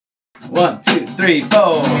1, 2, 3,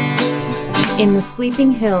 4. In the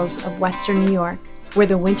sleeping hills of western New York, where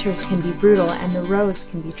the winters can be brutal and the roads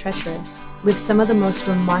can be treacherous, live some of the most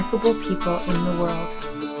remarkable people in the world.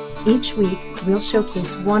 Each week, we'll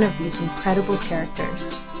showcase one of these incredible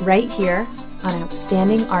characters, right here on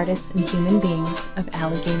Outstanding Artists and Human Beings of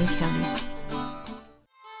Allegany County.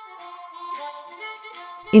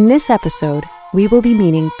 In this episode, we will be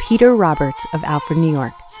meeting Peter Roberts of Alfred, New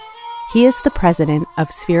York. He is the president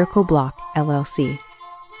of Spherical Block, LLC.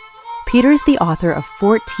 Peter is the author of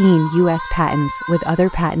 14 U.S. patents, with other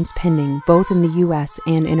patents pending both in the U.S.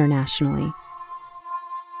 and internationally.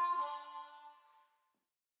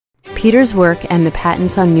 Peter's work and the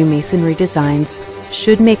patents on new masonry designs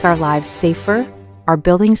should make our lives safer, our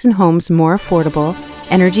buildings and homes more affordable,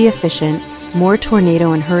 energy efficient, more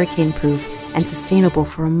tornado and hurricane proof, and sustainable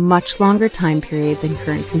for a much longer time period than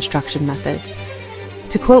current construction methods.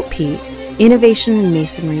 To quote Pete, "Innovation in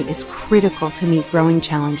masonry is critical to meet growing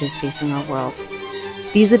challenges facing our world.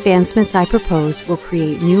 These advancements I propose will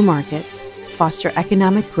create new markets, foster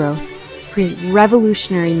economic growth, create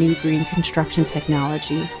revolutionary new green construction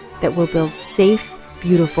technology that will build safe,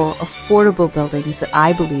 beautiful, affordable buildings that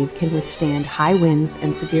I believe can withstand high winds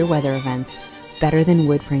and severe weather events better than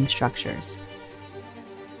wood frame structures."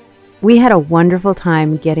 We had a wonderful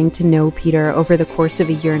time getting to know Peter over the course of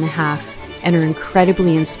a year and a half and are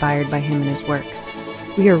incredibly inspired by him and his work.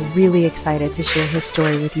 We are really excited to share his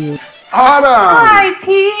story with you. Autumn! Hi,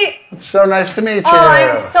 Pete! It's so nice to meet you. Oh,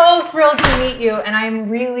 I'm so thrilled to meet you, and I'm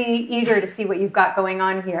really eager to see what you've got going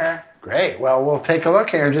on here. Great. Well, we'll take a look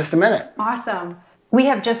here in just a minute. Awesome. We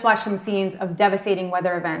have just watched some scenes of devastating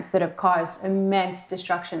weather events that have caused immense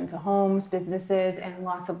destruction to homes, businesses, and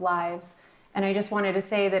loss of lives. And I just wanted to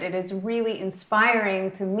say that it is really inspiring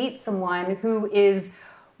to meet someone who is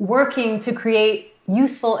working to create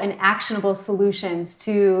useful and actionable solutions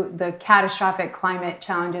to the catastrophic climate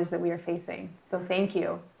challenges that we are facing. So thank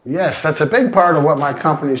you. Yes, that's a big part of what my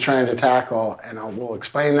company is trying to tackle, and we'll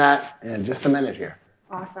explain that in just a minute here.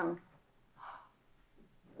 Awesome.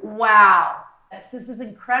 Wow, this is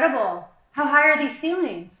incredible. How high are these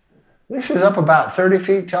ceilings? This is up about 30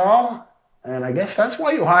 feet tall, and I guess that's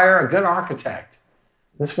why you hire a good architect.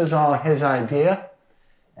 This was all his idea,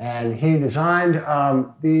 and he designed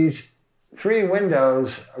these 3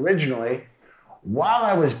 windows originally. While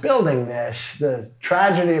I was building this, the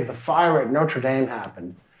tragedy of the fire at Notre Dame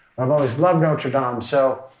happened. I've always loved Notre Dame,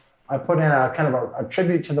 so I put in a kind of a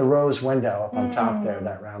tribute to the rose window up on top there,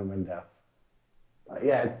 that round window.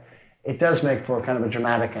 Yeah, it does make for kind of a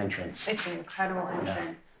dramatic entrance. It's an incredible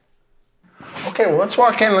entrance. Okay, well, let's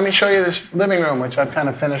walk in. Let me show you this living room, which I've kind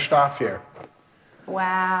of finished off here.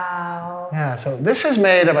 Wow. Yeah, so this is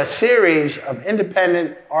made of a series of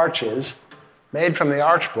independent arches made from the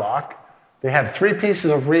arch block. They have 3 pieces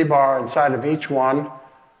of rebar inside of each one.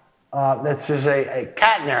 This is a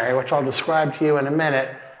catenary, which I'll describe to you in a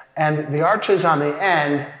minute. And the arches on the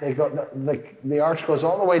end, the arch goes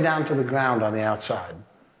all the way down to the ground on the outside.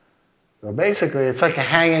 So basically, it's like a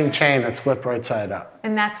hanging chain that's flipped right side up.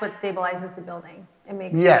 And that's what stabilizes the building. It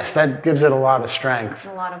makes Yes, that gives it a lot of strength.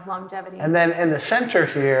 a lot of longevity. And then in the center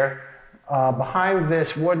here, behind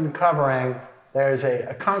this wooden covering, there's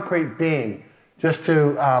a concrete beam just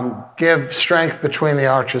to give strength between the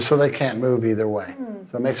arches so they can't move either way.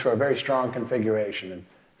 So it makes for a very strong configuration, and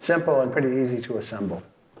simple and pretty easy to assemble.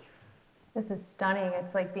 This is stunning.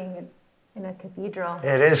 It's like being in a cathedral.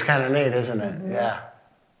 It is kind of neat, isn't it? Yeah.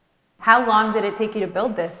 How long did it take you to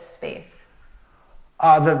build this space?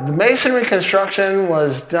 The masonry construction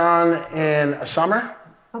was done in a summer.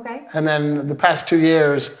 Okay. And then the past 2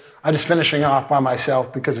 years, I just finishing off by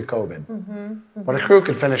myself because of COVID. But a crew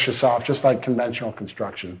could finish this off just like conventional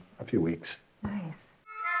construction, a few weeks. Nice.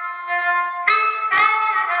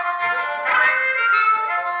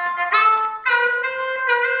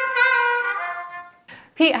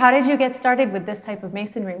 Pete, how did you get started with this type of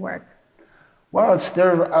masonry work? Well,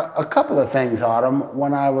 there are a couple of things, Autumn.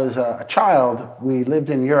 When I was a child, we lived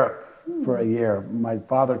in Europe for a year. My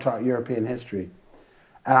father taught European history.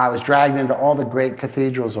 And I was dragged into all the great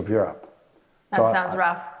cathedrals of Europe. That sounds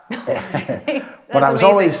rough. But I was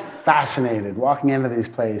always fascinated walking into these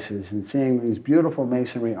places and seeing these beautiful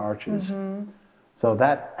masonry arches. So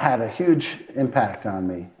that had a huge impact on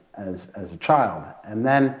me as a child. And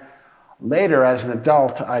then later, as an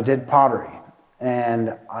adult, I did pottery.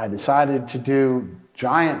 And I decided to do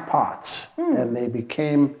giant pots, and they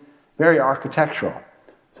became very architectural.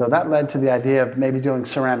 So that led to the idea of maybe doing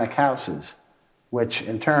ceramic houses, which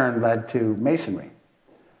in turn led to masonry.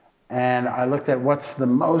 And I looked at what's the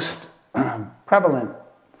most prevalent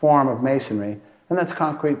form of masonry, and that's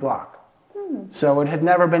concrete block. So it had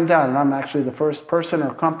never been done. And I'm actually the first person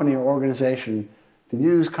or company or organization to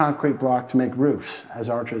use concrete block to make roofs as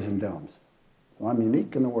arches and domes. So I'm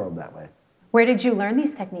unique in the world that way. Where did you learn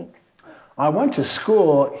these techniques? I went to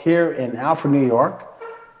school here in Alfred, New York,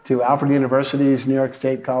 to Alfred University's New York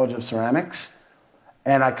State College of Ceramics.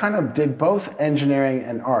 And I kind of did both engineering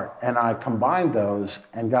and art. And I combined those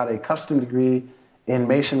and got a custom degree in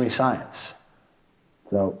masonry science.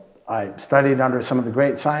 So I studied under some of the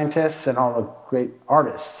great scientists and all the great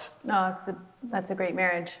artists. Oh, that's a great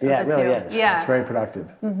marriage. Yeah, it really is. Yeah. It's very productive.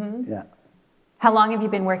 Yeah. How long have you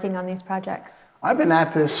been working on these projects? I've been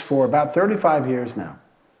at this for about 35 years now.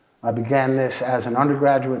 I began this as an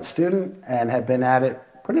undergraduate student and have been at it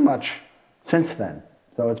pretty much since then.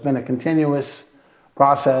 So it's been a continuous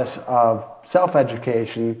process of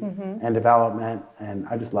self-education and development, and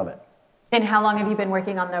I just love it. And how long have you been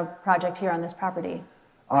working on the project here on this property?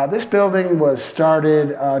 This building was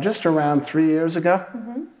started just around 3 years ago.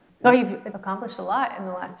 Oh, you've accomplished a lot in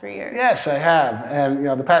the last 3 years. Yes, I have. And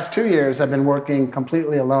the past 2 years I've been working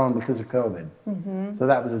completely alone because of COVID. So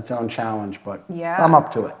that was its own challenge, but I'm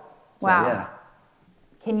up to it. So, wow. Yeah.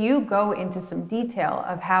 Can you go into some detail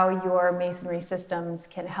of how your masonry systems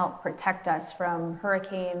can help protect us from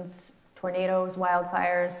hurricanes, tornadoes,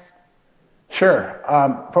 wildfires? Sure.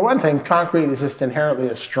 For one thing, concrete is just inherently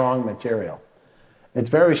a strong material. It's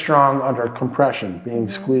very strong under compression, being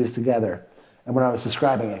squeezed together. And when I was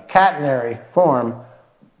describing a catenary form,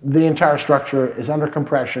 the entire structure is under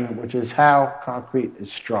compression, which is how concrete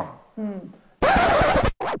is strong.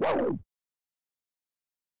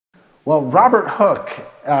 Well, Robert Hooke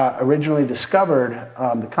originally discovered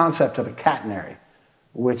the concept of a catenary,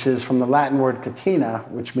 which is from the Latin word catena,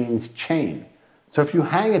 which means chain. So if you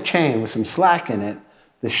hang a chain with some slack in it,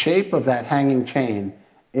 the shape of that hanging chain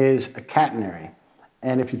is a catenary.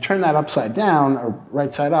 And if you turn that upside down, or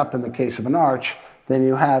right side up in the case of an arch, then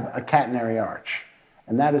you have a catenary arch.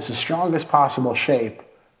 And that is the strongest possible shape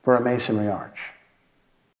for a masonry arch.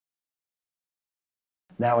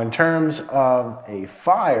 Now, in terms of a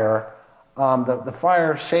fire, the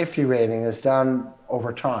fire safety rating is done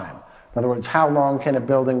over time. In other words, how long can a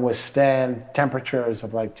building withstand temperatures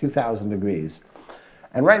of like 2,000 degrees?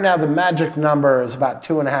 And right now, the magic number is about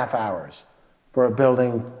 2.5 hours for a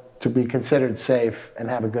building to be considered safe and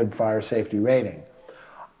have a good fire safety rating.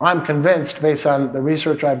 I'm convinced, based on the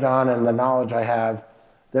research I've done and the knowledge I have,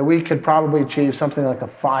 that we could probably achieve something like a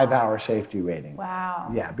 5-hour safety rating.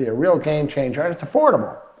 Wow. Yeah, be a real game changer, and it's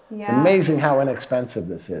affordable. Yeah. It's amazing how inexpensive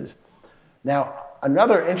this is. Now,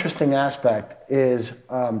 another interesting aspect is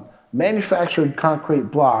manufactured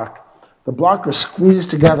concrete block. The block are squeezed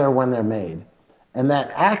together when they're made, and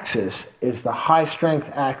that axis is the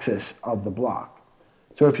high-strength axis of the block.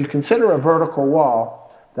 So if you consider a vertical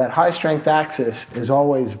wall, that high-strength axis is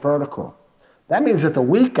always vertical. That means that the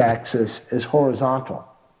weak axis is horizontal.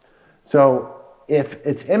 So if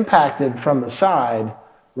it's impacted from the side,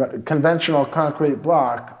 conventional concrete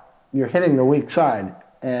block, you're hitting the weak side,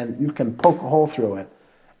 and you can poke a hole through it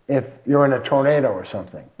if you're in a tornado or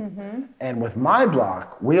something. And with my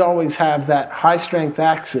block, we always have that high-strength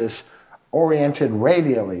axis oriented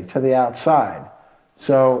radially to the outside.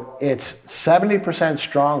 So it's 70%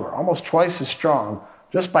 stronger, almost twice as strong,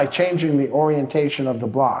 just by changing the orientation of the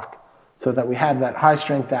block so that we have that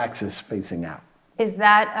high-strength axis facing out. Is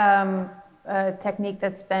that a technique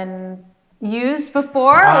that's been used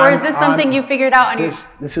before, or is this something you figured out on your...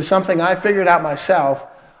 This is something I figured out myself.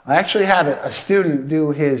 I actually had a student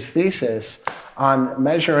do his thesis on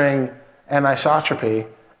measuring anisotropy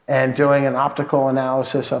and doing an optical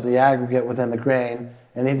analysis of the aggregate within the grain.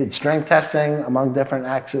 And he did strength testing among different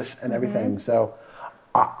axes and everything. So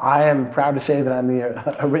I am proud to say that I'm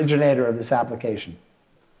the originator of this application.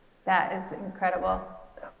 That is incredible.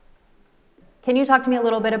 Can you talk to me a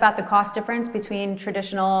little bit about the cost difference between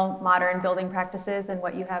traditional modern building practices and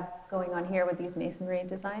what you have going on here with these masonry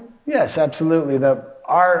designs? Yes, absolutely.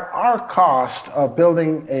 Our cost of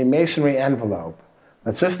building a masonry envelope,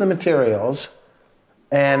 that's just the materials,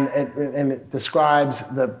 and it describes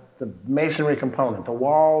the masonry component, the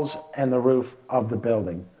walls and the roof of the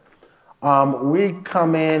building. We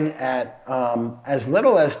come in at as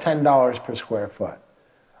little as $10 per square foot.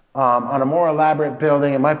 On a more elaborate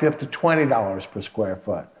building, it might be up to $20 per square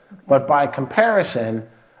foot. Okay. But by comparison,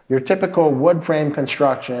 your typical wood frame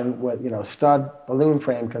construction with, stud balloon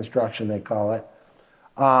frame construction, they call it,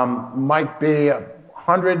 might be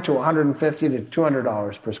 $100 to $150 to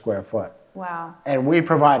 $200 per square foot. Wow. And we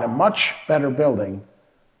provide a much better building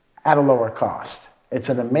at a lower cost. It's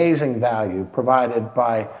an amazing value provided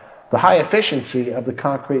by the high efficiency of the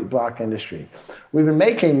concrete block industry. We've been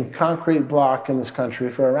making concrete block in this country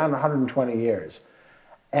for around 120 years.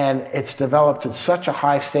 And it's developed at such a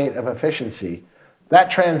high state of efficiency that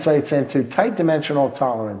translates into tight dimensional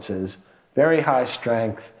tolerances, very high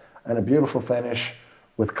strength, and a beautiful finish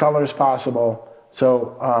with colors possible.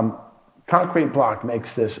 So concrete block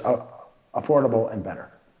makes this affordable and better.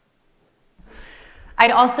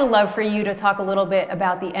 I'd also love for you to talk a little bit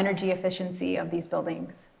about the energy efficiency of these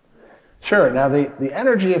buildings. Sure. Now, the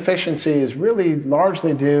energy efficiency is really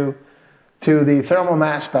largely due to the thermal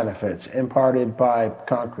mass benefits imparted by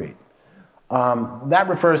concrete. That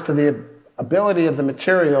refers to the ability of the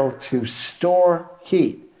material to store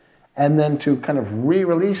heat and then to kind of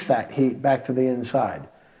re-release that heat back to the inside.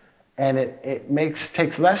 And it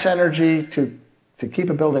takes less energy to keep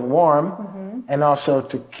a building warm and also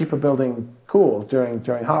to keep a building cool during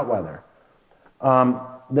hot weather.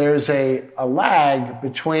 There's a lag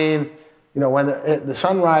between, when the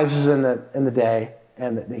sun rises in the day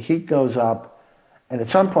and the heat goes up, and at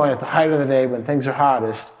some point at the height of the day when things are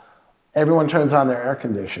hottest, everyone turns on their air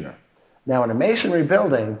conditioner. Now, in a masonry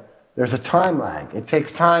building, there's a time lag. It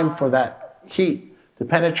takes time for that heat to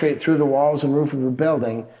penetrate through the walls and roof of the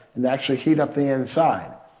building and actually heat up the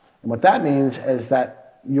inside. And what that means is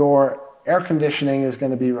that your air conditioning is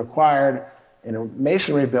going to be required in a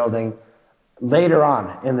masonry building later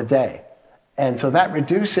on in the day. And so that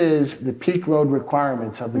reduces the peak load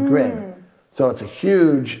requirements of the grid. So it's a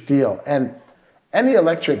huge deal. And any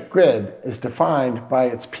electric grid is defined by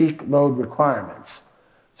its peak load requirements.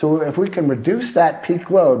 So if we can reduce that peak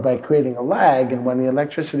load by creating a lag and when the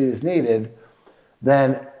electricity is needed,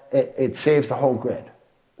 then it saves the whole grid.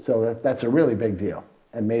 So that's a really big deal.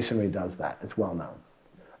 And masonry does that. It's well known.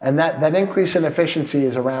 And that increase in efficiency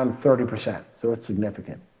is around 30%. So it's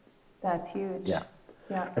significant. That's huge. Yeah.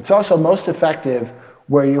 Yeah. It's also most effective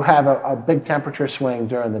where you have a big temperature swing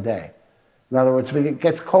during the day. In other words, if it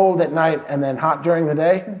gets cold at night and then hot during the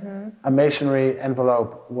day, a masonry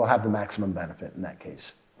envelope will have the maximum benefit in that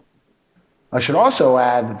case. I should also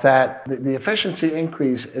add that the efficiency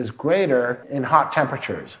increase is greater in hot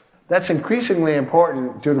temperatures. That's increasingly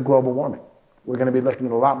important due to global warming. We're going to be looking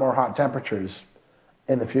at a lot more hot temperatures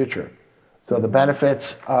in the future. So the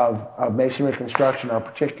benefits of masonry construction are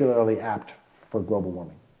particularly apt for global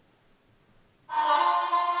warming.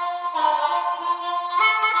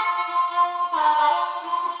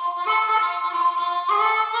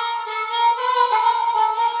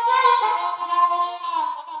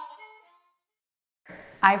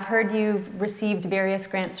 I've heard you've received various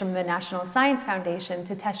grants from the National Science Foundation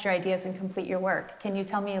to test your ideas and complete your work. Can you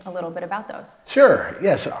tell me a little bit about those? Sure,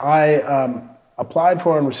 yes. I applied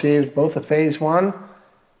for and received both a Phase 1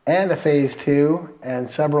 and a Phase 2 and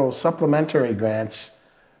several supplementary grants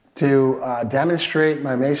to demonstrate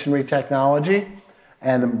my masonry technology.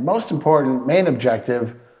 And the most important main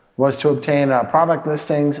objective was to obtain product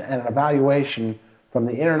listings and an evaluation from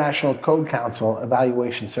the International Code Council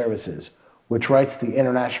Evaluation Services, which writes the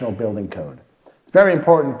International Building Code. It's very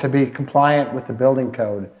important to be compliant with the building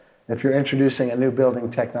code if you're introducing a new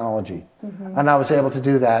building technology. And I was able to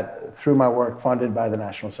do that through my work funded by the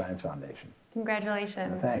National Science Foundation.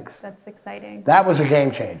 Congratulations. Thanks. That's exciting. That was a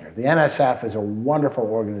game changer. The NSF is a wonderful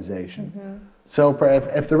organization. So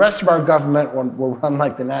if the rest of our government were run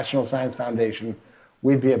like the National Science Foundation,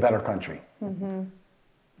 we'd be a better country.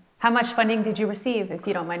 How much funding did you receive, if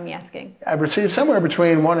you don't mind me asking? I've received somewhere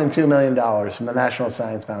between $1 and $2 million from the National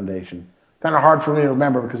Science Foundation. Kind of hard for me to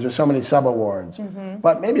remember because there's so many sub-awards,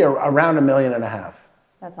 but maybe around $1.5 million.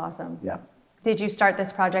 That's awesome. Yeah. Did you start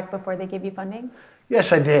this project before they gave you funding?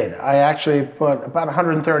 Yes, I did. I actually put about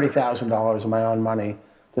 $130,000 of my own money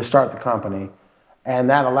to start the company, and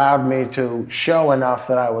that allowed me to show enough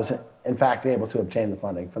that I was in fact able to obtain the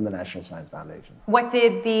funding from the National Science Foundation. What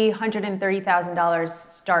did the $130,000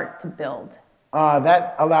 start to build?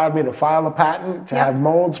 That allowed me to file a patent, to have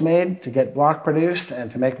molds made, to get block produced, and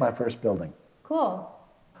to make my first building. Cool.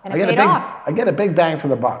 And it paid off. I get a big bang for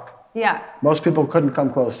the buck. Yeah. Most people couldn't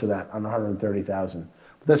come close to that on $130,000.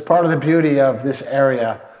 But that's part of the beauty of this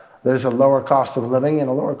area. There's a lower cost of living and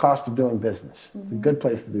a lower cost of doing business. It's a good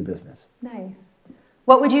place to do business. Nice.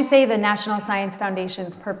 What would you say the National Science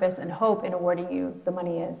Foundation's purpose and hope in awarding you the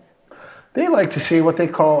money is? They like to see what they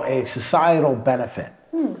call a societal benefit.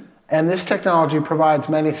 And this technology provides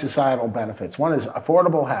many societal benefits. One is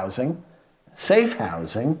affordable housing, safe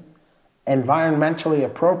housing, environmentally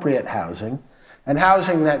appropriate housing, and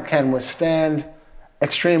housing that can withstand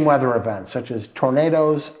extreme weather events such as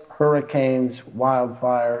tornadoes, hurricanes,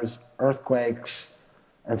 wildfires, earthquakes,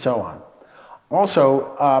 and so on.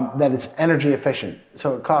 Also, that it's energy efficient.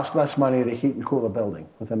 So it costs less money to heat and cool a building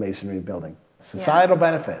with a masonry building. Societal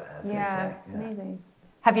benefit, as they say. Yeah, amazing.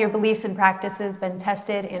 Have your beliefs and practices been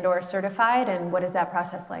tested and or certified, and what is that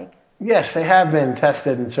process like? Yes, they have been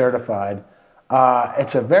tested and certified.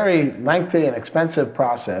 It's a very lengthy and expensive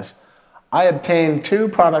process. I obtained 2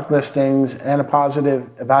 product listings and a positive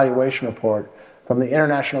evaluation report from the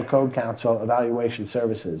International Code Council Evaluation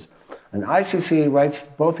Services. And ICC writes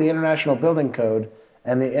both the International Building Code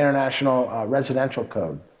and the International Residential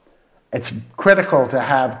Code. It's critical to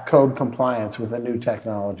have code compliance with a new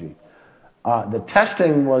technology. The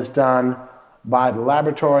testing was done by the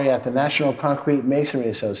laboratory at the National Concrete Masonry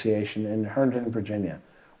Association in Herndon, Virginia,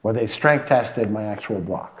 where they strength tested my actual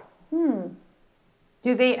block.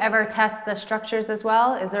 Do they ever test the structures as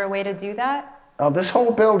well? Is there a way to do that? This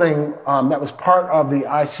whole building, that was part of the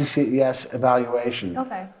ICCES evaluation.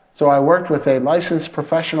 Okay. So I worked with a licensed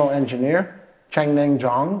professional engineer, Cheng-Ning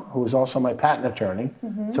Zhang, who was also my patent attorney.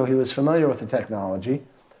 So he was familiar with the technology.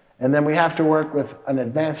 And then we have to work with an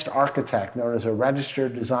advanced architect known as a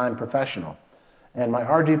registered design professional. And my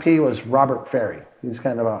RDP was Robert Ferry. He's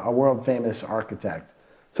kind of a world-famous architect.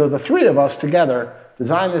 So the 3 of us together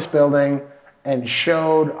designed this building and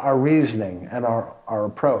showed our reasoning and our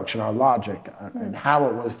approach and our logic and how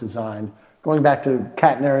it was designed, going back to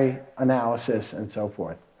catenary analysis and so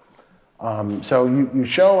forth. So you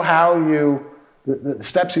show how the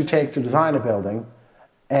steps you take to design a building,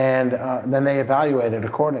 and then they evaluate it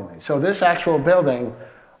accordingly. So this actual building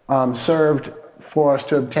served for us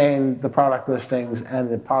to obtain the product listings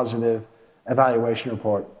and the positive evaluation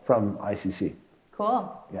report from ICC.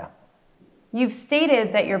 Cool. Yeah. You've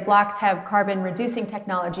stated that your blocks have carbon reducing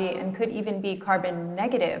technology and could even be carbon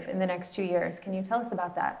negative in the next 2 years. Can you tell us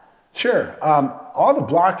about that? Sure. All the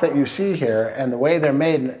blocks that you see here and the way they're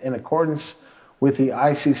made in accordance with the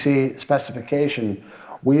ICC specification,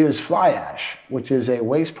 we use fly ash, which is a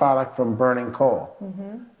waste product from burning coal.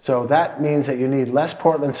 So that means that you need less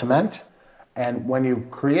Portland cement. And when you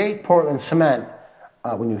create Portland cement,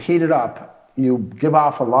 when you heat it up, you give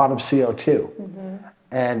off a lot of CO2.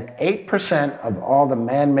 And 8% of all the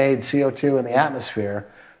man-made CO2 in the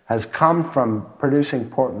atmosphere has come from producing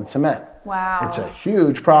Portland cement. Wow. It's a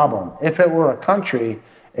huge problem. If it were a country,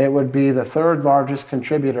 it would be the 3rd largest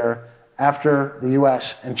contributor after the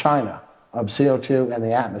US and China of CO2 in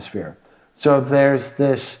the atmosphere. So there's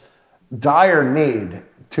this dire need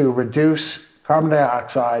to reduce carbon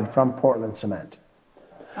dioxide from Portland cement.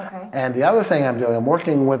 Okay. And the other thing I'm doing, I'm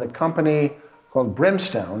working with a company called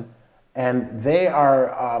Brimstone, and they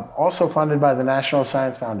are also funded by the National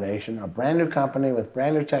Science Foundation, a brand new company with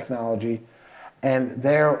brand new technology, and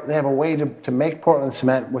they have a way to make Portland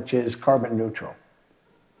cement which is carbon neutral.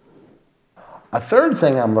 A third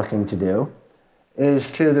thing I'm looking to do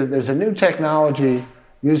is there's a new technology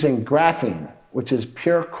using graphene, which is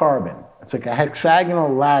pure carbon. It's like a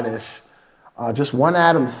hexagonal lattice, just 1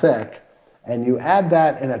 atom thick, and you add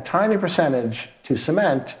that in a tiny percentage to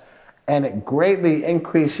cement, and it greatly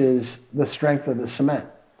increases the strength of the cement.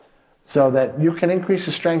 So that you can increase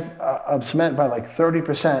the strength of cement by like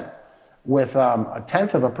 30% with a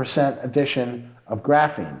 1/10% addition of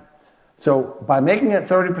graphene. So by making it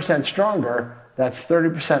 30% stronger, that's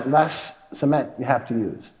 30% less cement you have to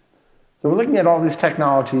use. So we're looking at all these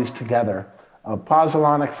technologies together.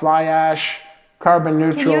 Pozzolanic fly ash, carbon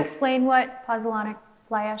neutral. Can you explain what pozzolanic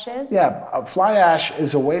fly ash is? Yeah, fly ash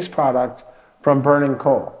is a waste product from burning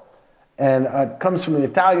coal. And it comes from the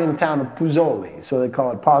Italian town of Puzzoli, so they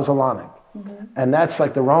call it pozzolanic. And that's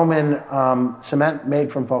like the Roman cement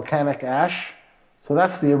made from volcanic ash. So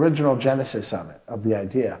that's the original genesis of it, of the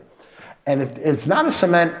idea. And it's not a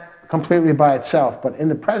cement completely by itself, but in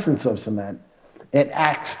the presence of cement, it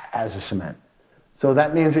acts as a cement. So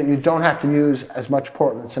that means that you don't have to use as much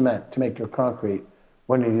Portland cement to make your concrete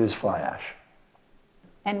when you use fly ash.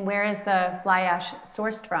 And where is the fly ash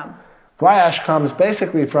sourced from? Fly ash comes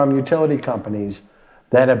basically from utility companies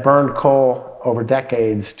that have burned coal over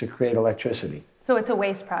decades to create electricity. So it's a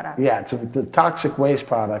waste product? Yeah, it's a toxic waste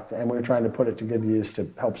product, and we're trying to put it to good use to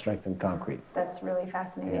help strengthen concrete. That's really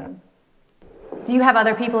fascinating. Yeah. Do you have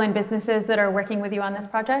other people and businesses that are working with you on this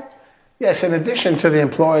project? Yes, in addition to the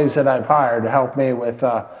employees that I've hired to help me with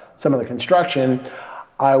some of the construction,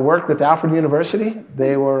 I worked with Alfred University.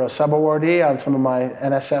 They were a sub-awardee on some of my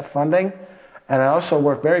NSF funding. And I also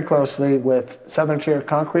work very closely with Southern Tier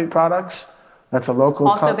Concrete Products. That's a local...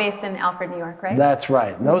 Also based in Alfred, New York, right? That's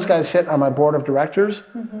right. And those guys sit on my board of directors.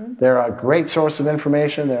 They're a great source of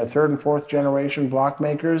information. They're 3rd and 4th generation block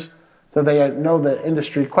makers. So they know the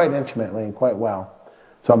industry quite intimately and quite well.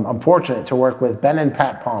 So I'm fortunate to work with Ben and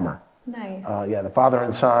Pat Palmer. Nice. Yeah, the father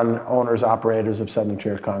and son, owners, operators of Southern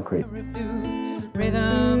Tier Concrete.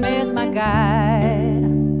 Rhythm is my guide.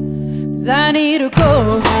 'Cause I need a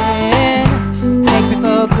go in. Take me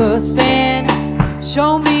for a good spin.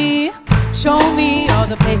 Show me all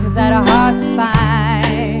the places that are hard to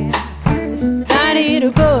find. 'Cause I need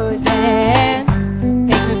a good dance.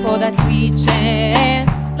 Take me for that sweet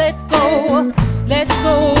chance. Let's go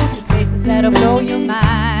to places that'll blow your mind.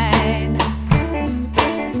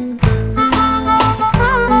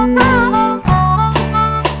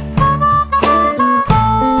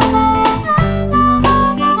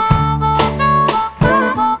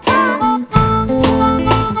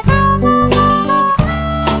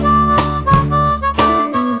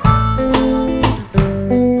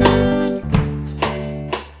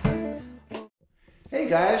 Hey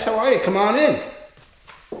guys, how are you? Come on in.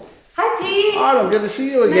 Hi, Pete. Autumn, good to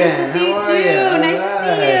see you again. Nice to see you How are too. Nice All to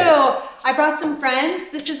see you. I brought some friends.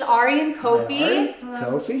 This is Ari and Kofi.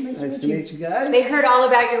 Kofi, nice to meet you guys. They heard all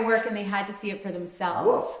about your work and they had to see it for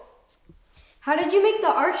themselves. Whoa. How did you make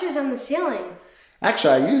the arches on the ceiling?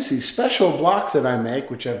 Actually, I use these special blocks that I make,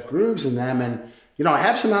 which have grooves in them, and you know, I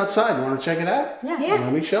have some outside. You want to check it out? Yeah.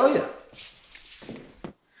 Let me show you.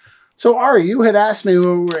 So Ari, you had asked me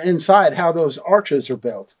when we were inside how those arches are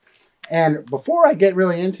built. And before I get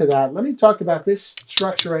really into that, let me talk about this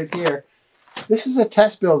structure right here. This is a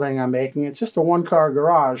test building I'm making. It's just a one-car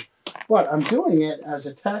garage, but I'm doing it as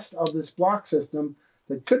a test of this block system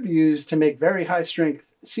that could be used to make very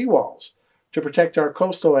high-strength seawalls to protect our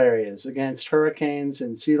coastal areas against hurricanes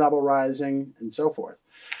and sea level rising and so forth.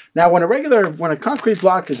 Now, when a concrete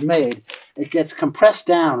block is made, it gets compressed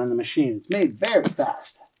down in the machine. It's made very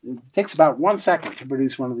fast. It takes about 1 second to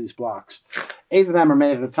produce one of these blocks. 8 of them are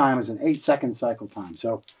made at a time as an 8-second cycle time.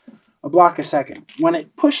 So a block a second. When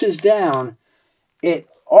it pushes down,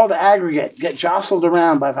 all the aggregate get jostled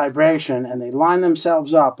around by vibration and they line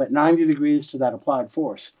themselves up at 90 degrees to that applied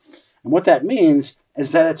force. And what that means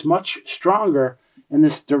is that it's much stronger in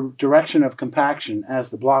this direction of compaction as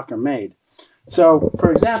the block are made. So,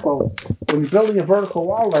 for example, when you're building a vertical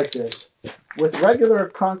wall like this, with regular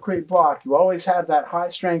concrete block, you always have that high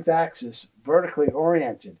strength axis vertically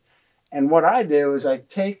oriented. And what I do is I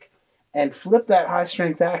take and flip that high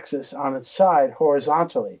strength axis on its side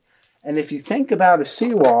horizontally. And if you think about a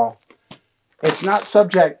seawall, it's not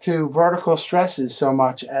subject to vertical stresses so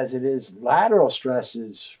much as it is lateral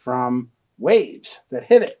stresses from waves that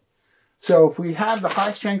hit it. So if we have the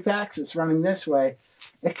high strength axis running this way,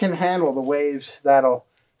 it can handle the waves that'll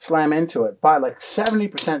slam into it by like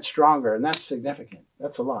 70% stronger, and that's significant.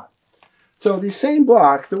 That's a lot. So these same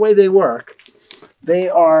blocks, the way they work, they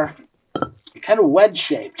are kind of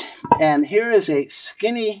wedge-shaped. And here is a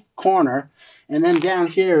skinny corner, and then down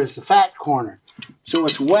here is the fat corner. So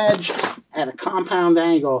it's wedged at a compound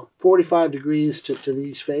angle, 45 degrees to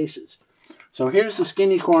these faces. So here's the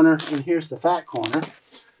skinny corner, and here's the fat corner.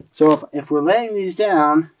 So if we're laying these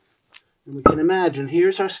down, and we can imagine,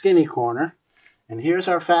 here's our skinny corner, and here's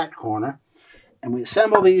our fat corner, and we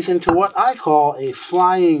assemble these into what I call a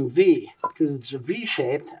flying V, because it's a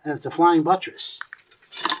V-shaped and it's a flying buttress.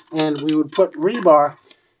 And we would put rebar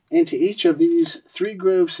into each of these 3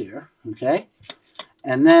 grooves here, okay?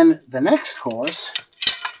 And then the next course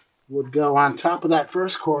would go on top of that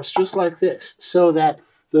first course just like this, so that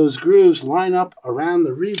those grooves line up around the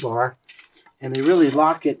rebar and they really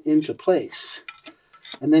lock it into place.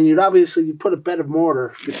 And then you'd put a bed of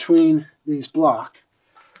mortar between these blocks.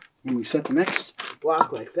 And we set the next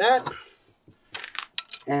block like that.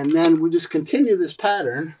 And then we just continue this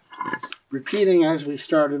pattern, repeating as we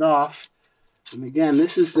started off. And again,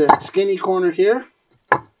 this is the skinny corner here.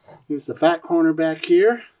 Here's the fat corner back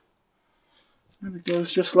here. And it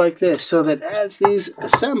goes just like this, so that as these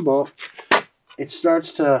assemble, it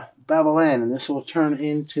starts to bevel in, and this will turn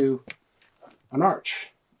into an arch.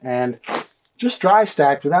 And just dry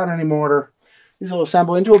stacked without any mortar, these will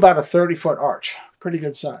assemble into about a 30-foot arch. Pretty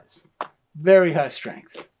good size. Very high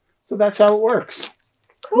strength. So that's how it works.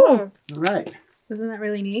 Cool. All right. Isn't that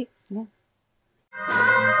really neat? Yeah.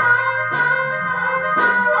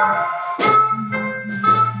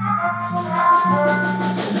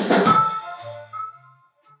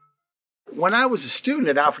 When I was a student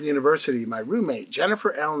at Alfred University, my roommate,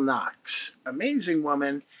 Jennifer L. Knox, amazing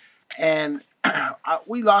woman, and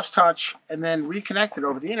we lost touch and then reconnected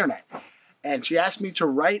over the internet. And she asked me to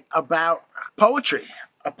write about poetry,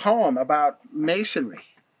 a poem about masonry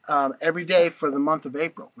every day for the month of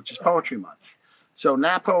April, which is Poetry Month. So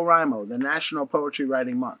NaPoWriMo, the National Poetry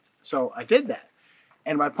Writing Month. So I did that.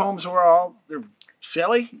 And my poems were all, they're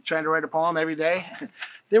silly, trying to write a poem every day.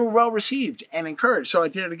 They were well received and encouraged. So I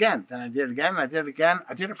did it again. Then I did it again, and I did it again.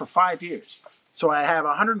 I did it for 5 years. So I have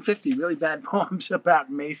 150 really bad poems about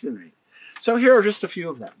masonry. So here are just a few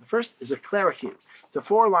of them. The first is a clericute. It's a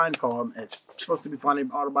 4-line poem. It's supposed to be funny,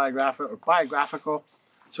 autobiographical or biographical.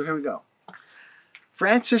 So here we go.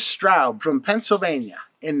 Francis Straub from Pennsylvania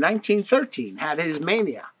in 1913 had his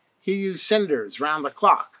mania. He used cinders round the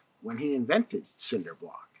clock when he invented cinder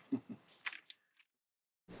block.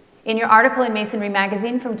 In your article in Masonry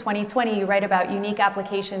Magazine from 2020, you write about unique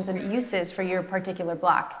applications and uses for your particular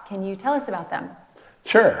block. Can you tell us about them?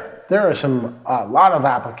 Sure. There are a lot of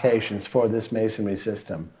applications for this masonry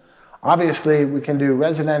system. Obviously, we can do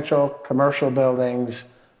residential, commercial buildings,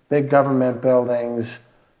 big government buildings.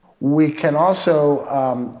 We can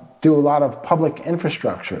also do a lot of public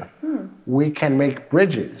infrastructure. We can make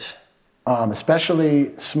bridges,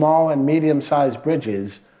 especially small and medium-sized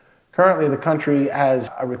bridges. Currently, the country has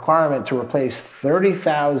a requirement to replace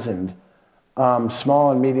 30,000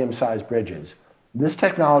 small and medium-sized bridges. This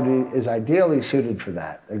technology is ideally suited for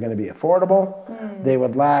that. They're going to be affordable. They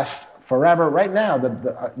would last forever. Right now,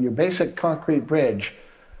 your basic concrete bridge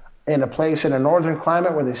in a place in a northern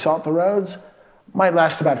climate where they salt the roads might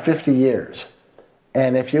last about 50 years.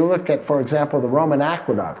 And if you look at, for example, the Roman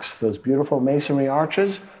aqueducts, those beautiful masonry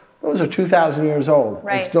arches, those are 2,000 years old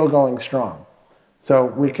and still going strong. So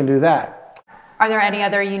we can do that. Are there any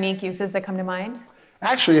other unique uses that come to mind?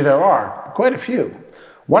 Actually, there are quite a few.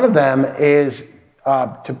 One of them is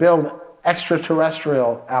to build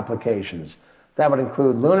extraterrestrial applications. That would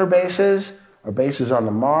include lunar bases or bases on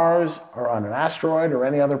the Mars or on an asteroid or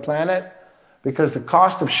any other planet, because the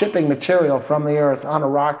cost of shipping material from the Earth on a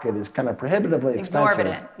rocket is kind of prohibitively expensive.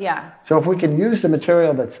 Exorbitant, yeah. So if we can use the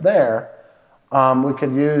material that's there, we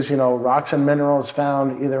could use, rocks and minerals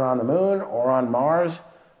found either on the moon or on Mars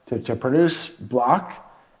to produce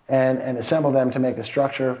block and assemble them to make a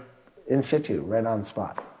structure in situ, right on the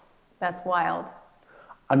spot. That's wild.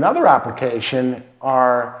 Another application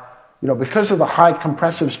are, because of the high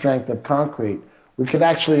compressive strength of concrete, we could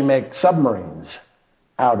actually make submarines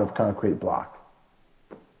out of concrete block.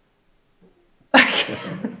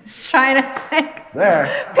 Just trying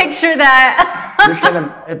to picture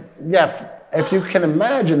that. If you can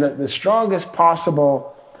imagine that the strongest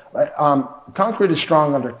possible, concrete is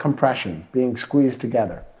strong under compression, being squeezed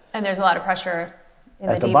together. And there's a lot of pressure in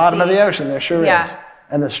the deep sea. At the bottom of the ocean, there sure is.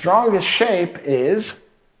 And the strongest shape is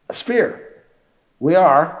a sphere. We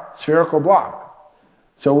are spherical block.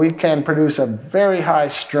 So we can produce a very high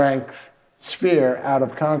strength sphere out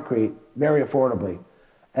of concrete very affordably.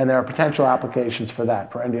 And there are potential applications for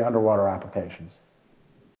that, for any underwater applications.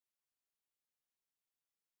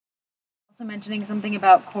 Also mentioning something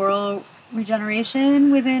about coral regeneration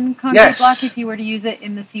within concrete block if you were to use it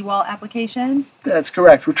in the seawall application? That's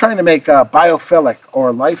correct. We're trying to make biophilic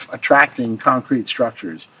or life-attracting concrete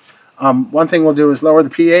structures. One thing we'll do is lower the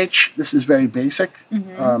pH. This is very basic,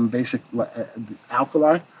 basic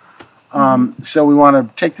alkali. So we want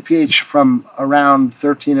to take the pH from around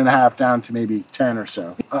 13.5 down to maybe 10 or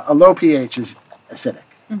so. A low pH is acidic.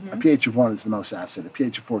 A pH of 1 is the most acid. A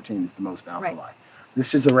pH of 14 is the most alkali. Right.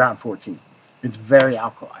 This is around 14. It's very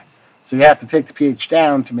alkali. So you have to take the pH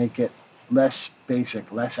down to make it less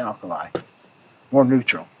basic, less alkali, more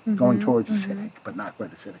neutral, going towards acidic, but not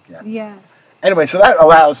quite acidic yet. Yeah. Anyway, so that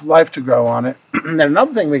allows life to grow on it. And then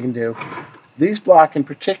another thing we can do, these block in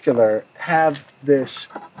particular have this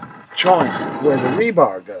joint where the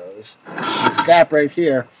rebar goes, this gap right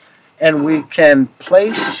here, and we can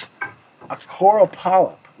place a coral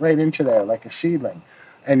polyp right into there like a seedling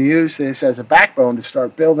and use this as a backbone to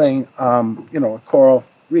start building, a coral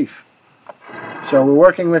reef. So we're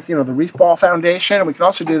working with, the Reef Ball Foundation, and we can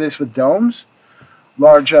also do this with domes,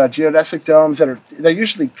 large geodesic domes they're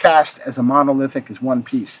usually cast as a monolithic as one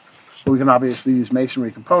piece. But we can obviously use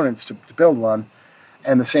masonry components to build one.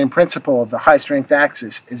 And the same principle of the high strength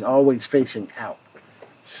axis is always facing out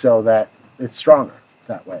so that it's stronger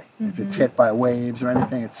that way. If it's hit by waves or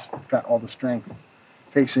anything, it's got all the strength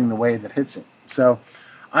facing the wave that hits it. So,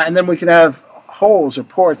 and then we can have holes or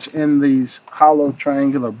ports in these hollow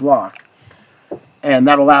triangular block, and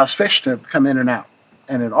that allows fish to come in and out.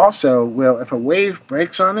 And it also will, if a wave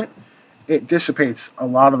breaks on it, it dissipates a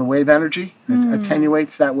lot of the wave energy. It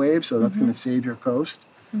attenuates that wave, so that's going to save your coast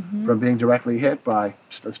from being directly hit by,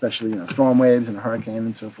 especially storm waves and a hurricane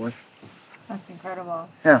and so forth. That's incredible.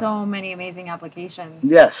 Yeah. So many amazing applications.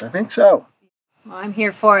 Yes, I think so. Well, I'm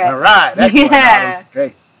here for it. All right, excellent. Yeah.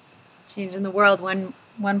 Great. Changing the world one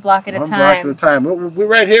block at a time. One block at a time. We're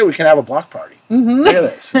right here. We can have a block party. Look at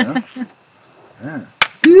this. Yeah.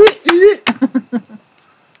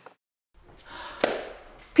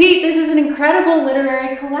 Pete, this is an incredible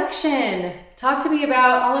literary collection. Talk to me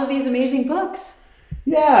about all of these amazing books.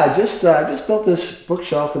 Yeah, I just built this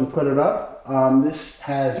bookshelf and put it up. This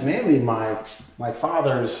has mainly my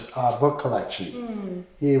father's book collection.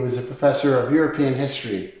 He was a professor of European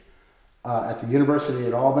history at the University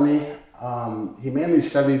at Albany. He mainly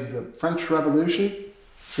studied the French Revolution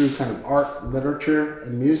through kind of art, literature,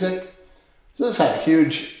 and music. So this had a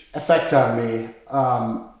huge effect on me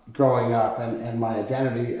growing up and my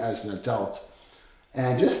identity as an adult.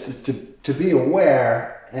 And just to be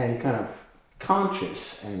aware and kind of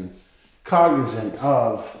conscious and cognizant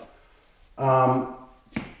of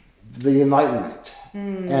the Enlightenment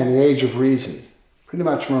and the Age of Reason, pretty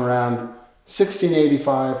much from around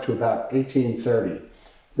 1685 to about 1830.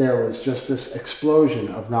 There was just this explosion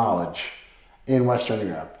of knowledge in Western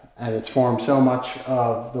Europe, and it's formed so much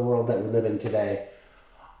of the world that we live in today.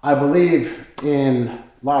 I believe in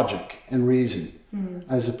logic and reason,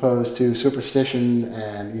 as opposed to superstition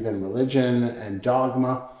and even religion and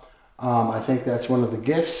dogma. I think that's one of the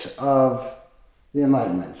gifts of the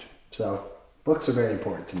Enlightenment. So books are very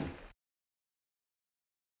important to me.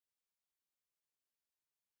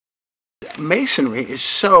 Masonry is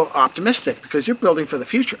so optimistic because you're building for the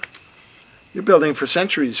future. You're building for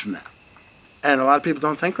centuries from now. And a lot of people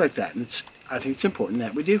don't think like that. And I think it's important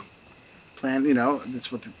that we do. Plan,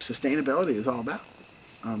 that's what the sustainability is all about.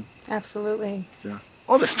 Absolutely. So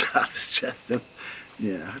all this stuff is just,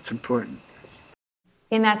 it's important.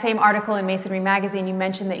 In that same article in Masonry Magazine, you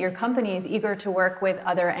mentioned that your company is eager to work with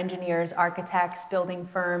other engineers, architects, building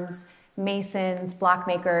firms, masons, block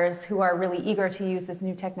makers who are really eager to use this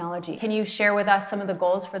new technology. Can you share with us some of the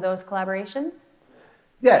goals for those collaborations?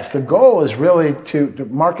 Yes, the goal is really to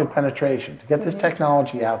market penetration, to get this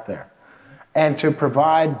technology out there, and to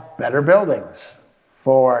provide better buildings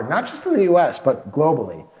for not just in the US, but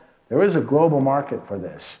globally. There is a global market for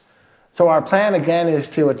this. So our plan, again, is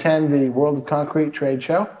to attend the World of Concrete trade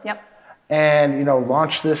show. Yep. And,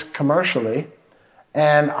 launch this commercially.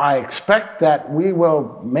 And I expect that we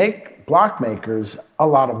will make block makers a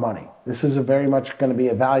lot of money. This is very much going to be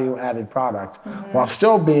a value-added product while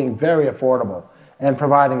still being very affordable and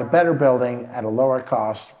providing a better building at a lower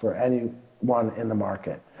cost for anyone in the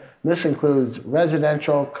market. This includes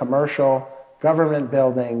residential, commercial, government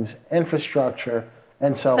buildings, infrastructure,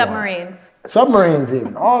 and so Submarines. on. Submarines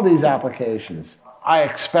even, all these applications. I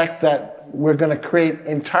expect that we're going to create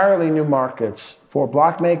entirely new markets for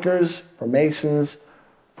block makers, for masons,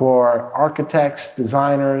 for architects,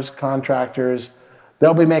 designers, contractors.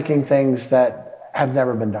 They'll be making things that have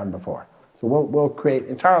never been done before. So we'll create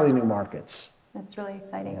entirely new markets. That's really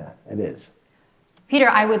exciting. Yeah, it is. Peter,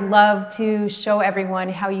 I would love to show everyone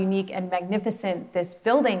how unique and magnificent this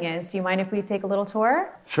building is. Do you mind if we take a little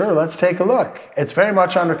tour? Sure, let's take a look. It's very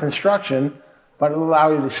much under construction, but it'll allow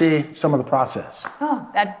you to see some of the process. Oh,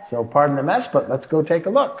 So pardon the mess, but let's go take a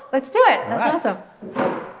look. let's do it. That's awesome.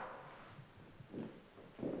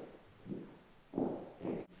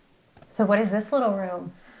 So what is this little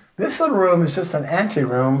room? This little room is just an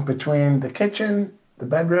anteroom between the kitchen, the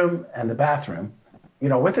bedroom, and the bathroom.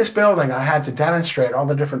 With this building, I had to demonstrate all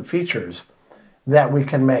the different features that we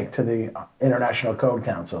can make to the International Code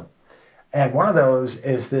Council. And one of those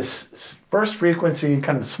is this first frequency,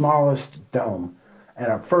 kind of smallest dome.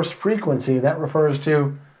 And a first frequency, that refers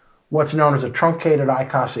to what's known as a truncated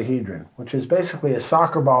icosahedron, which is basically a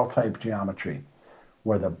soccer ball type geometry,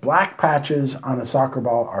 where the black patches on a soccer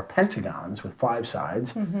ball are pentagons with 5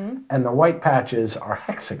 sides, and the white patches are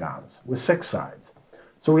hexagons with 6 sides.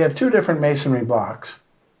 So we have 2 different masonry blocks,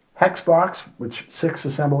 hex blocks, which 6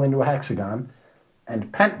 assemble into a hexagon,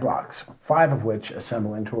 and pent blocks, 5 of which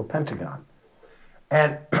assemble into a pentagon.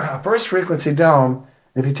 And a first frequency dome,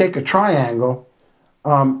 if you take a triangle,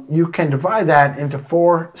 you can divide that into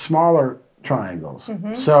 4 smaller triangles.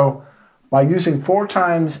 So by using 4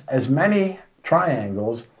 times as many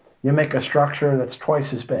triangles, you make a structure that's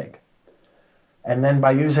twice as big. And then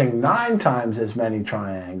by using 9 times as many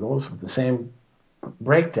triangles with the same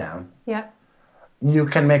breakdown, you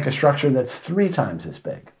can make a structure that's 3 times as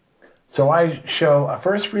big. So I show a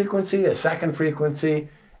first frequency, a second frequency,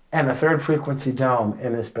 and a third frequency dome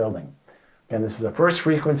in this building. Again, this is a first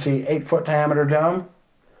frequency 8-foot diameter dome.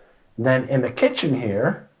 And then in the kitchen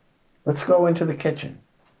here, let's go into the kitchen.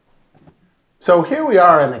 So here we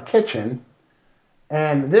are in the kitchen,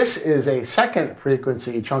 and this is a second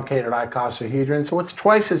frequency truncated icosahedron, so it's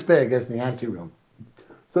twice as big as the anteroom.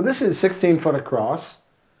 So this is 16 foot across,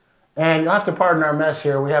 and you'll have to pardon our mess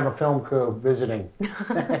here. We have a film crew visiting,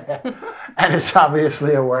 and it's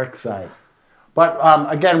obviously a work site. But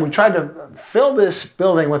again, we tried to fill this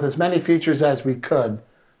building with as many features as we could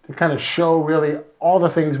to to kind of show really all the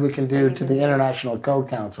things we can do to the International Code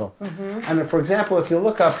Council. And for example, if you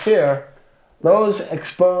look up here, those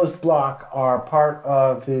exposed block are part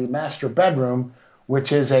of the master bedroom,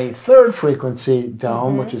 which is a third frequency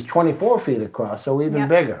dome, which is 24 feet across, so even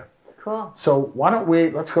bigger. Cool. So why don't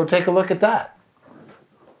let's go take a look at that.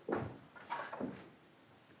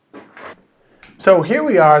 So here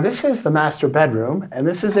we are, this is the master bedroom, and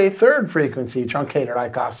this is a third frequency truncated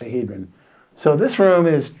icosahedron. So this room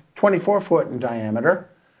is 24 foot in diameter,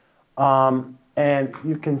 and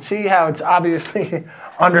you can see how it's obviously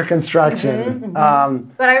under construction.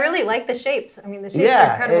 But I really like the shapes. I mean, the shapes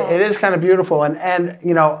are incredible. It is kind of beautiful, and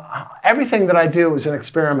you know, everything that I do is an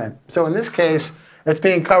experiment. So in this case, it's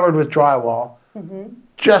being covered with drywall,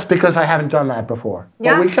 just because I haven't done that before.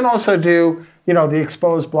 Yeah. But we can also do, you know, the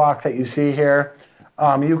exposed block that you see here.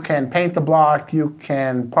 You can paint the block, you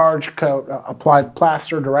can parge coat, apply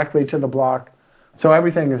plaster directly to the block. So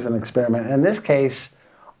everything is an experiment. In this case,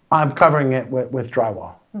 I'm covering it with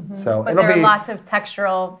drywall. So but there are lots of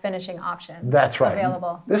textural finishing options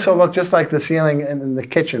available. This will look just like the ceiling in the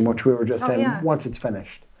kitchen, which we were just in, once it's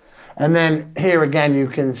finished. And then here again, you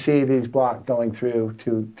can see these blocks going through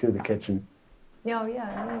to the kitchen. Oh,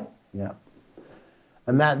 yeah, right. Yeah.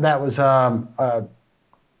 And that was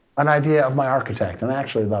an idea of my architect, and I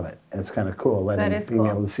actually love it. It's kind of cool, being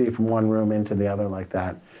able to see from one room into the other like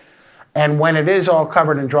that. And when it is all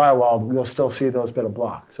covered in drywall, you'll still see those bit of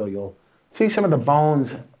block. So you'll see some of the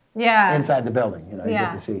bones inside the building. You know, you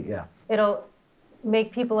get to see, It'll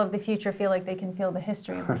make people of the future feel like they can feel the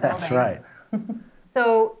history of the building. That's right.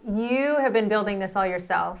 So you have been building this all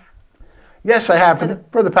yourself? Yes, I have.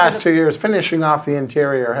 For the past 2 years, finishing off the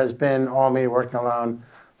interior has been all me working alone.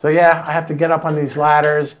 So yeah, I have to get up on these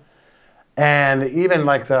ladders, and even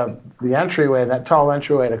like the entryway, that tall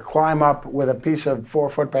entryway, to climb up with a piece of 4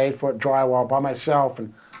 foot by 8 foot drywall by myself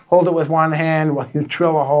and hold it with one hand while you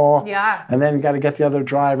drill a hole. Yeah. And then you got to get the other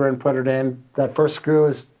driver and put it in. That first screw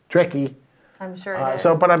is tricky. I'm sure it is.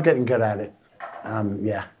 But I'm getting good at it.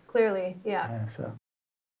 Clearly, yeah. So.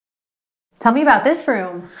 Tell me about this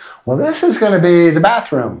room. Well, this is going to be the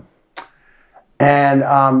bathroom. And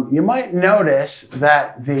you might notice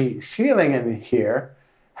that the ceiling in here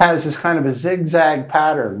has this kind of a zigzag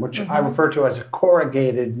pattern, which I refer to as a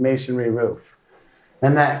corrugated masonry roof.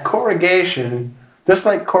 And that corrugation, just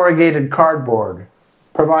like corrugated cardboard,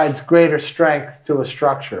 provides greater strength to a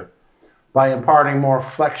structure by imparting more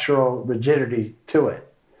flexural rigidity to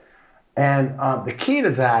it. And the key to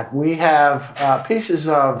that, we have pieces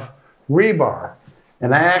of rebar.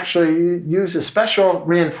 And I actually use a special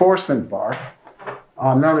reinforcement bar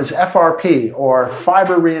known as FRP, or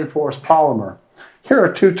fiber reinforced polymer. Here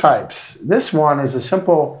are two types. This one is a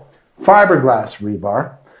simple fiberglass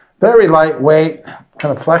rebar, very lightweight,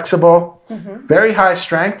 kind of flexible, very high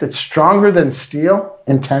strength. It's stronger than steel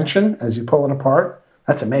in tension as you pull it apart.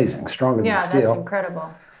 That's amazing, stronger than steel. Yeah, that's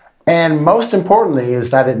incredible. And most importantly is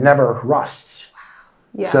that it never rusts.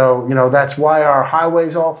 Yeah. So, you know, that's why our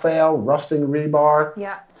highways all fail, rusting rebar.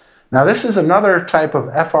 Yeah. Now, this is another type of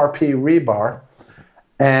FRP rebar.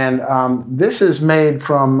 And this is made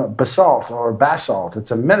from basalt or basalt.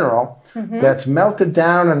 It's a mineral that's melted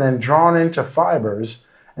down and then drawn into fibers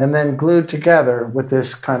and then glued together with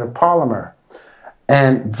this kind of polymer.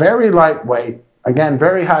 And very lightweight, again,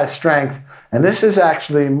 very high strength. And this is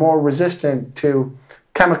actually more resistant to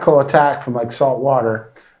chemical attack from like salt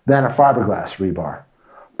water than a fiberglass rebar.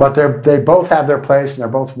 But they both have their place, and they're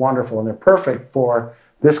both wonderful, and they're perfect for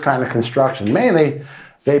this kind of construction. Mainly,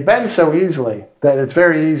 they bend so easily that it's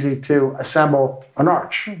very easy to assemble an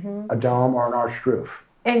arch, a dome or an arched roof.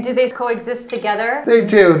 And do they coexist together? They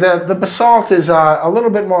do. The basalt is a little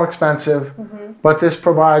bit more expensive, but this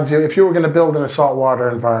provides you, if you were going to build in a saltwater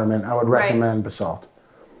environment, I would recommend basalt.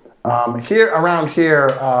 Around here,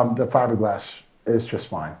 the fiberglass is just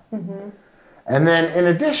fine. And then in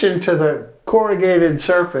addition to the corrugated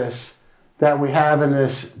surface that we have in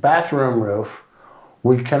this bathroom roof,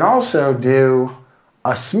 we can also do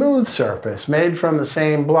a smooth surface made from the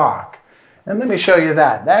same block. And let me show you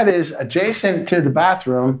that. That is adjacent to the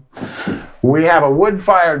bathroom. We have a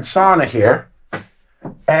wood-fired sauna here.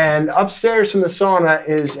 And upstairs from the sauna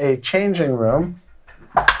is a changing room.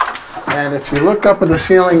 And if you look up at the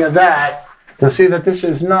ceiling of that, you'll see that this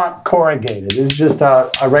is not corrugated. It's just a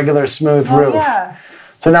regular smooth roof. Yeah.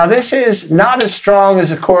 So now this is not as strong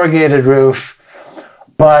as a corrugated roof,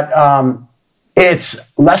 but it's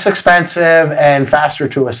less expensive and faster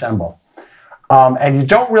to assemble. And you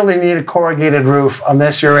don't really need a corrugated roof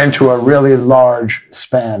unless you're into a really large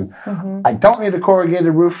span. I don't need a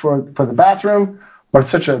corrugated roof for the bathroom,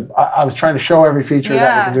 But it's I was trying to show every feature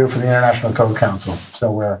that we can do for the International Code Council.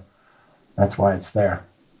 So that's why it's there.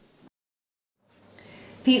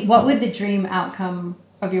 Pete, what would the dream outcome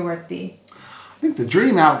of your work be? I think the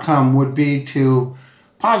dream outcome would be to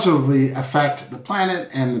positively affect the planet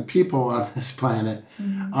and the people on this planet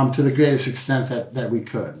to the greatest extent that we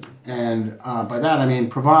could. And by that I mean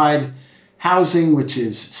provide housing which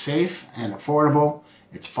is safe and affordable.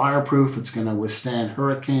 It's fireproof. It's going to withstand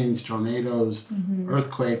hurricanes, tornadoes,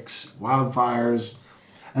 earthquakes, wildfires.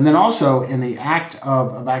 And then also in the act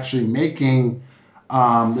of actually making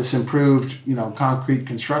this improved, concrete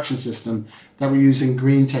construction system, that we're using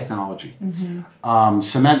green technology.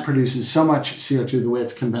 Cement produces so much CO2 the way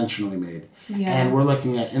it's conventionally made. And we're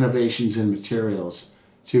looking at innovations in materials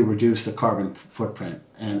to reduce the carbon footprint.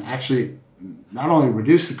 And actually not only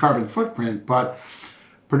reduce the carbon footprint, but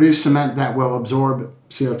produce cement that will absorb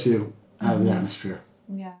CO2 out of the atmosphere.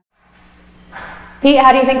 Yeah. Pete,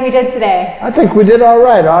 how do you think we did today? I think we did all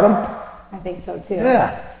right, Autumn. I think so too.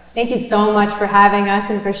 Yeah. Thank you so much for having us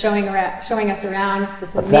and for showing us around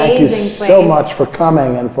this amazing Thank you place. so much for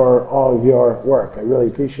coming and for all of your work. I really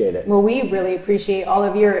appreciate it. Well, we really appreciate all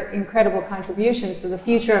of your incredible contributions to the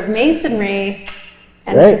future of masonry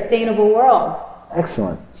and a sustainable world.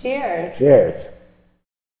 Excellent. Cheers. Cheers.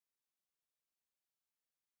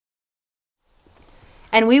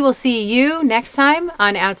 And we will see you next time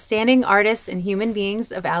on Outstanding Artists and Human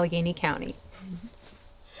Beings of Allegany County.